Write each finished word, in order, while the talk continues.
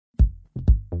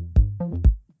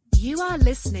You are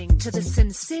listening to the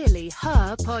Sincerely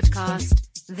Her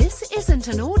podcast. This isn't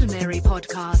an ordinary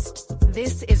podcast.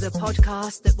 This is a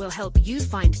podcast that will help you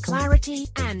find clarity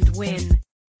and win.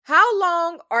 How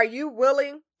long are you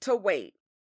willing to wait?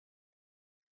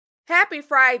 Happy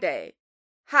Friday.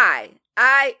 Hi,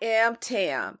 I am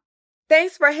Tam.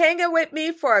 Thanks for hanging with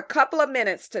me for a couple of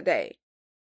minutes today.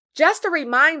 Just a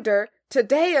reminder,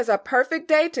 today is a perfect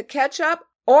day to catch up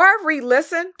or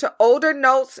re-listen to older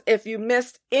notes if you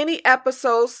missed any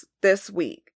episodes this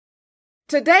week.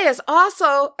 Today is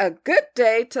also a good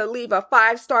day to leave a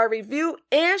 5-star review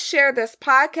and share this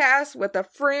podcast with a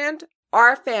friend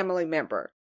or family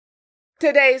member.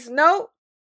 Today's note,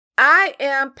 I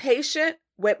am patient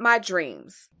with my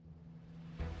dreams.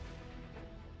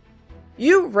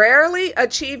 You rarely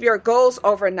achieve your goals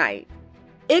overnight.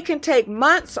 It can take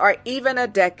months or even a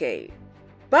decade.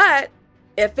 But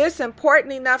if it's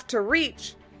important enough to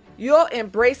reach, you'll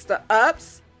embrace the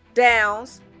ups,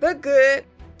 downs, the good,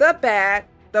 the bad,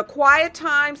 the quiet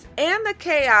times, and the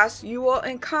chaos you will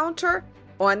encounter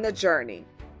on the journey.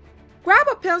 Grab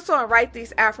a pencil and write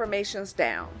these affirmations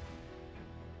down.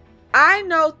 I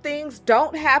know things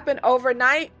don't happen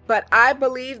overnight, but I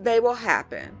believe they will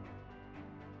happen.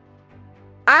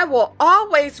 I will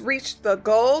always reach the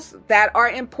goals that are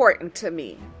important to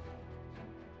me.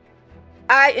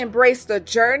 I embrace the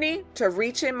journey to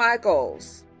reaching my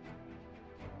goals.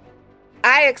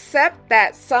 I accept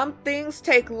that some things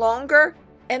take longer,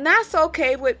 and that's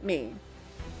okay with me.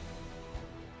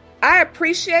 I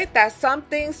appreciate that some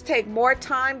things take more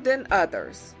time than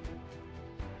others.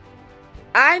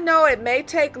 I know it may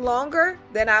take longer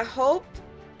than I hoped,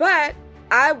 but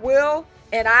I will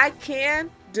and I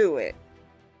can do it.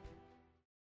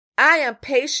 I am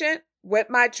patient with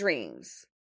my dreams.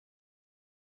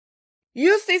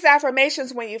 Use these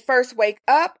affirmations when you first wake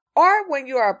up or when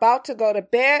you are about to go to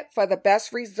bed for the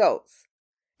best results.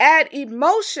 Add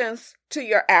emotions to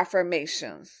your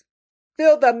affirmations.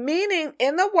 Feel the meaning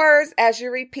in the words as you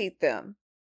repeat them.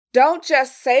 Don't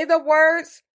just say the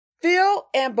words, feel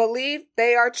and believe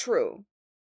they are true.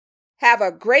 Have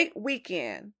a great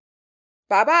weekend.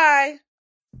 Bye-bye.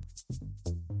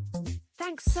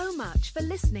 Thanks so much for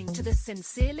listening to the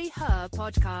Sincerely Her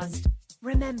podcast.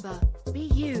 Remember,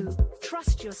 be you,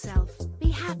 trust yourself,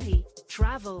 be happy,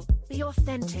 travel, be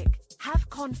authentic, have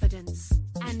confidence,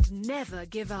 and never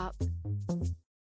give up.